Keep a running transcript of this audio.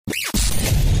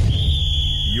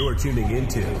You're tuning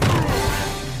into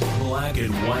Black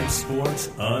and White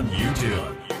Sports on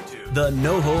YouTube. The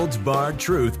no-holds-barred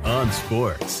truth on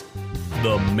sports.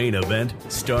 The main event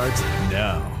starts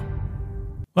now.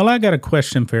 Well, I got a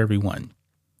question for everyone.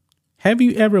 Have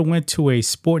you ever went to a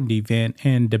sporting event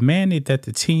and demanded that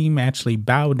the team actually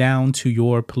bow down to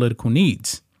your political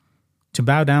needs, to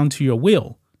bow down to your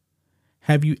will?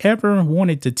 Have you ever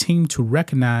wanted the team to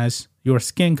recognize your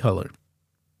skin color?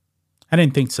 I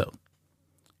didn't think so.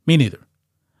 Me neither.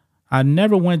 I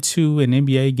never went to an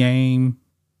NBA game,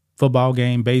 football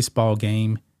game, baseball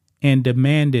game, and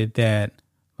demanded that,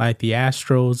 like the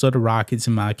Astros or the Rockets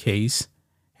in my case,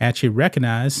 actually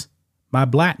recognize my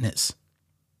blackness.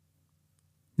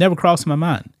 Never crossed my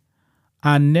mind.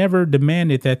 I never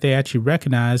demanded that they actually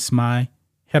recognize my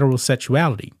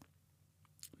heterosexuality.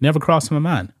 Never crossed my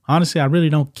mind. Honestly, I really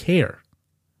don't care.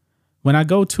 When I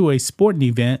go to a sporting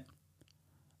event,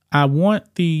 I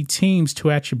want the teams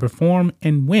to actually perform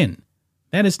and win.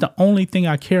 That is the only thing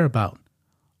I care about.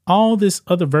 All this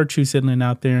other virtue signaling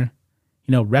out there,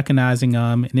 recognizing,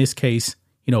 in this case,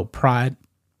 pride.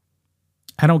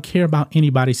 I don't care about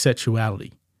anybody's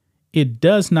sexuality. It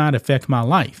does not affect my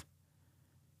life.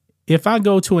 If I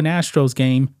go to an Astros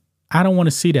game, I don't want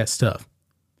to see that stuff.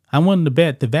 I'm willing to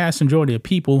bet the vast majority of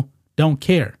people don't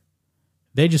care.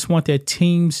 They just want their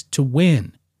teams to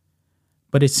win.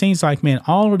 But it seems like, man,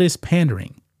 all of this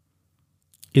pandering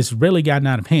is really gotten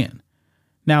out of hand.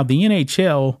 Now, the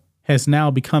NHL has now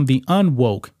become the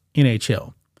unwoke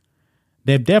NHL.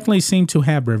 They've definitely seemed to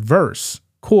have reverse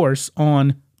course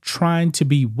on trying to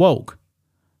be woke.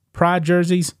 Pride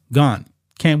jerseys, gone.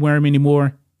 Can't wear them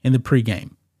anymore in the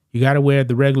pregame. You got to wear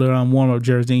the regular warm-up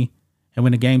jersey. And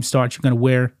when the game starts, you're going to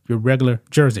wear your regular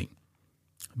jersey.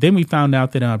 Then we found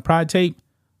out that pride tape,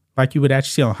 like you would actually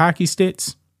see on hockey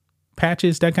sticks,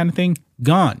 patches, that kind of thing,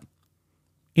 gone.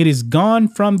 It is gone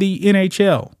from the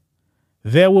NHL.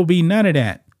 There will be none of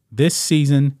that this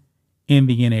season in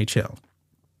the NHL.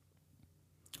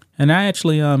 And I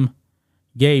actually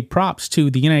gave props to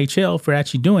the NHL for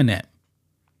actually doing that.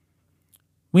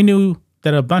 We knew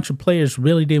that a bunch of players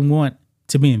really didn't want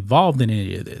to be involved in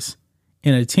any of this.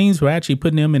 And the teams were actually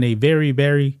putting them in a very,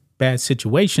 very bad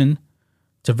situation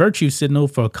to virtue signal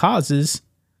for causes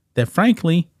that,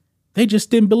 frankly, they just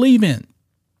didn't believe in.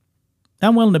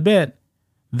 I'm willing to bet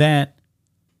that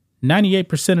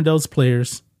 98% of those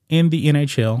players in the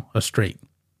NHL are straight.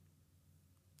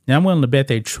 Now, I'm willing to bet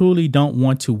they truly don't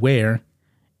want to wear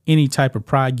any type of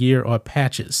pride gear or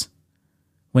patches.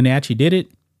 When they actually did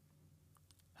it,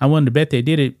 I'm willing to bet they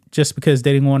did it just because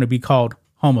they didn't want to be called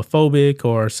homophobic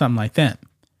or something like that.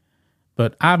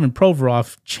 But Ivan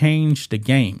Provorov changed the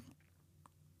game.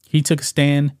 He took a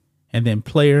stand, and then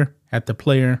player after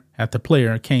player after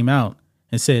player came out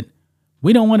and said,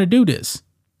 we don't want to do this.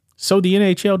 So the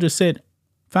NHL just said,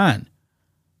 fine,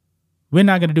 we're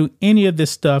not going to do any of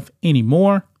this stuff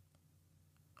anymore.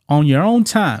 On your own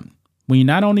time, when you're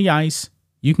not on the ice,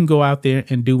 you can go out there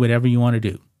and do whatever you want to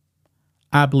do.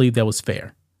 I believe that was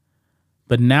fair.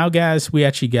 But now, guys, we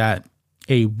actually got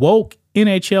a woke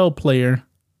NHL player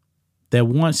that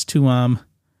wants to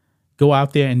go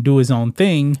out there and do his own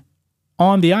thing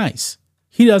on the ice.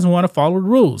 He doesn't want to follow the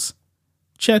rules.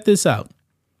 Check this out.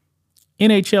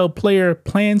 NHL player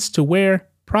plans to wear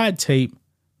pride tape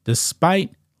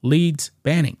despite league's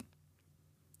banning.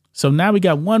 So now we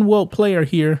got one woke player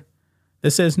here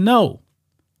that says, no,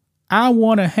 I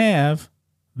want to have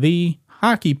the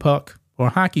hockey puck or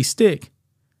hockey stick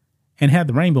and have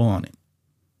the rainbow on it.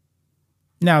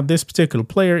 Now, this particular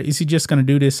player, is he just going to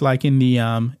do this like in the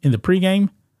pregame?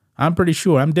 I'm pretty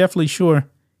sure. I'm definitely sure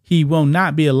he will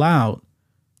not be allowed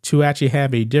to actually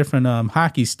have a different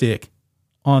hockey stick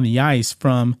on the ice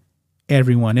from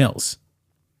everyone else.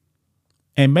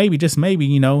 And maybe, just maybe,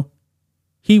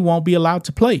 he won't be allowed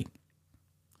to play.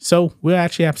 So we'll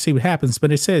actually have to see what happens.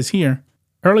 But it says here,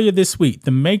 earlier this week,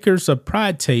 the makers of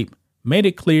Pride Tape made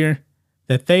it clear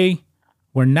that they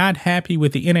were not happy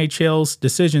with the NHL's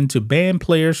decision to ban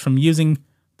players from using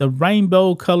the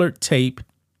rainbow-colored tape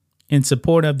in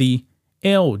support of the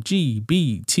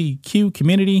LGBTQ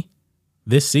community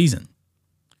this season.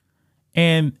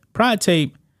 And Pride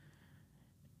Tape,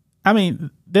 I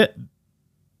mean, they're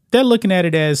looking at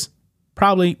it as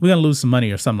probably we're going to lose some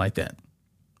money or something like that.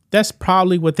 That's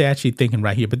probably what they're actually thinking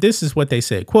right here. But this is what they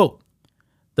said, quote,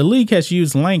 the league has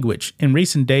used language in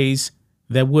recent days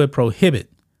that would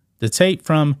prohibit the tape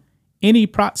from any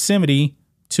proximity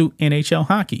to NHL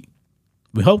hockey.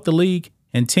 We hope the league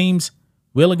and teams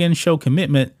will again show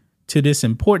commitment to this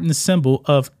important symbol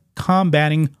of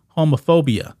combating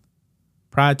homophobia,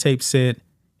 Pride Tape said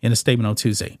in a statement on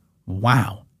Tuesday.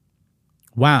 Wow.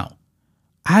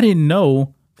 I didn't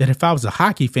know that if I was a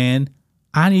hockey fan,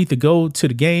 I need to go to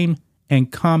the game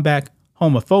and combat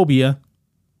homophobia,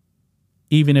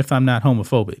 even if I'm not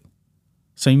homophobic.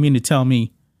 So you mean to tell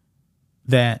me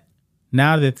that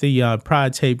now that the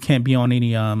Pride tape can't be on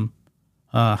any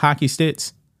hockey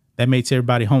sticks, that makes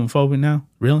everybody homophobic now?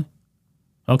 Really?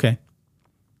 Okay.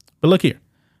 But look here.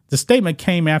 The statement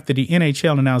came after the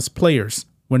NHL announced players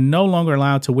were no longer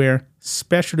allowed to wear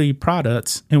specialty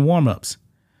products in warm-ups.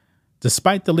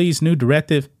 Despite the league's new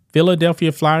directive,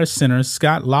 Philadelphia Flyers center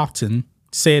Scott Laughton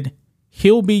said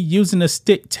he'll be using the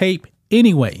stick tape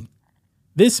anyway.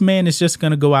 This man is just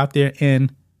going to go out there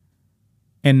and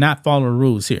not follow the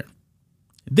rules here.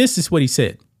 This is what he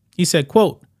said. He said,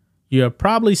 quote, "You'll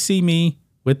probably see me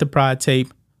with the Pride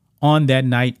tape on that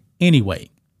night anyway.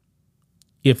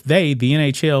 If the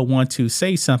NHL, want to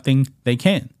say something, they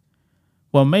can."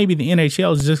 Well, maybe the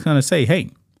NHL is just going to say, hey,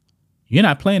 you're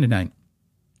not playing tonight.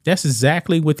 That's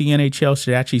exactly what the NHL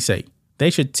should actually say. They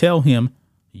should tell him,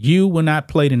 you will not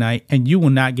play tonight and you will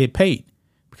not get paid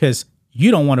because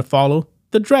you don't want to follow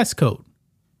the dress code.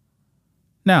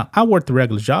 Now, I worked the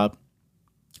regular job.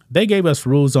 They gave us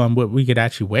rules on what we could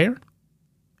actually wear.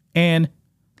 And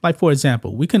like, for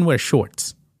example, we couldn't wear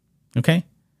shorts. Okay.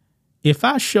 If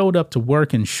I showed up to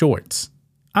work in shorts,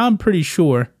 I'm pretty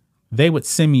sure they would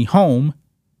send me home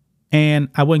and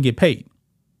I wouldn't get paid.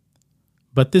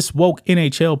 But this woke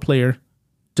NHL player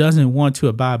doesn't want to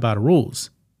abide by the rules.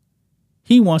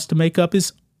 He wants to make up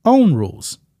his own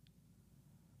rules.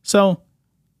 So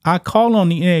I call on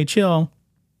the NHL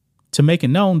to make it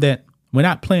known that we're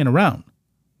not playing around.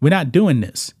 We're not doing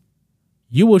this.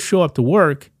 You will show up to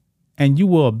work and you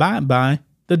will abide by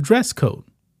the dress code.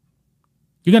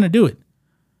 You're going to do it.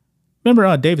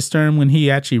 Remember David Stern when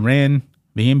he actually ran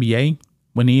the NBA,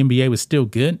 when the NBA was still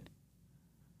good?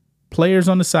 Players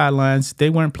on the sidelines, they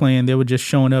weren't playing. They were just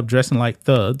showing up dressing like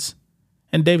thugs.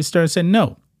 And David Stern said,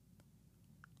 no,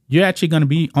 you're actually going to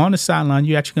be on the sideline.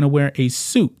 You're actually going to wear a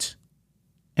suit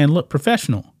and look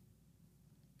professional.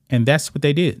 And that's what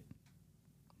they did.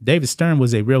 David Stern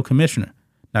was a real commissioner.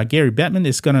 Now, Gary Bettman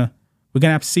we're going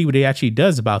to have to see what he actually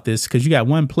does about this, because you got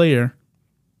one player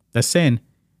that's saying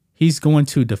he's going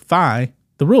to defy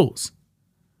the rules.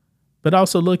 But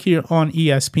also look here on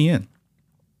ESPN.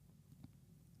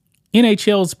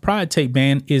 NHL's Pride tape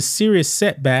ban is serious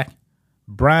setback,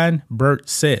 Brian Burt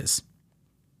says.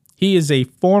 He is a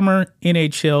former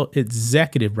NHL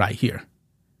executive right here.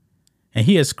 And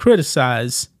he has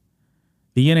criticized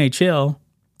the NHL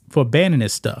for banning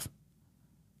this stuff.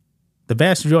 The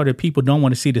vast majority of people don't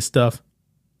want to see this stuff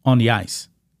on the ice.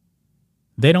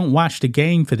 They don't watch the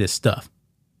game for this stuff.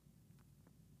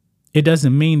 It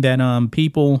doesn't mean that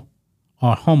people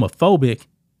are homophobic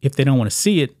if they don't want to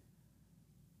see it.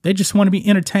 They just want to be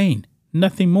entertained,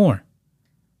 nothing more.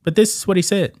 But this is what he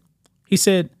said. He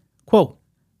said, quote,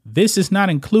 "This is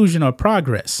not inclusion or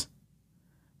progress.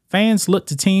 Fans look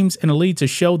to teams and the league to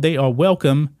show they are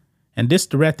welcome, and this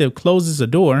directive closes a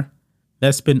door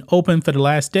that's been open for the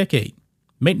last decade.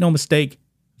 Make no mistake,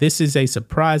 this is a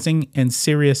surprising and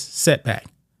serious setback."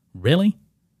 Really?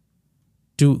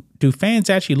 Do fans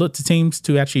actually look to teams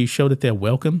to actually show that they're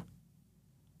welcome?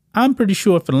 I'm pretty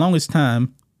sure for the longest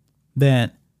time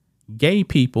that gay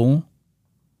people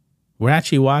were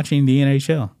actually watching the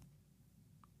NHL.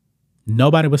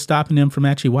 Nobody was stopping them from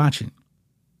actually watching.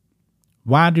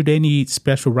 Why do they need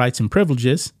special rights and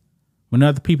privileges when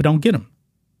other people don't get them?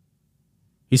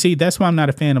 You see, that's why I'm not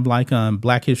a fan of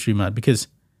Black History Month, because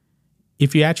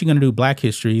if you're actually going to do Black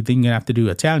history, then you're going to have to do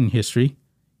Italian history.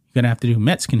 You're going to have to do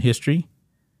Mexican history.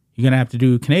 You're going to have to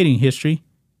do Canadian history.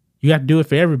 You have to do it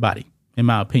for everybody, in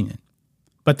my opinion.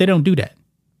 But they don't do that.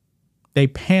 They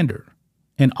pander.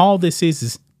 And all this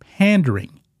is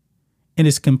pandering. And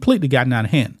it's completely gotten out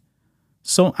of hand.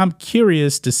 So I'm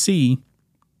curious to see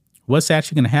what's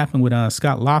actually going to happen with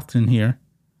Scott Laughton here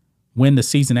when the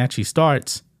season actually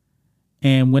starts.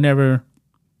 And whenever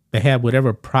they have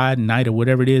whatever Pride Night or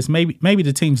whatever it is, maybe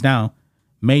the teams now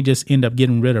may just end up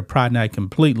getting rid of Pride Night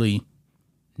completely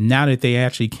now that they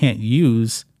actually can't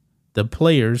use the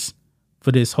players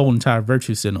for this whole entire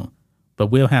virtue signal. But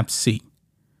we'll have to see.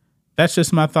 That's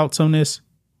just my thoughts on this.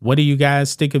 What do you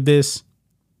guys think of this?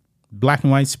 Black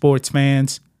and white sports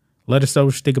fans, let us know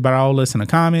what you think about all this in the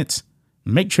comments.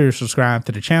 Make sure to subscribe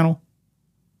to the channel.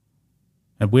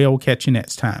 And we'll catch you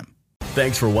next time.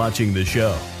 Thanks for watching the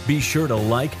show. Be sure to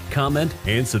like, comment,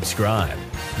 and subscribe.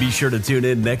 Be sure to tune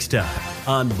in next time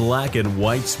on Black and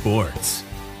White Sports.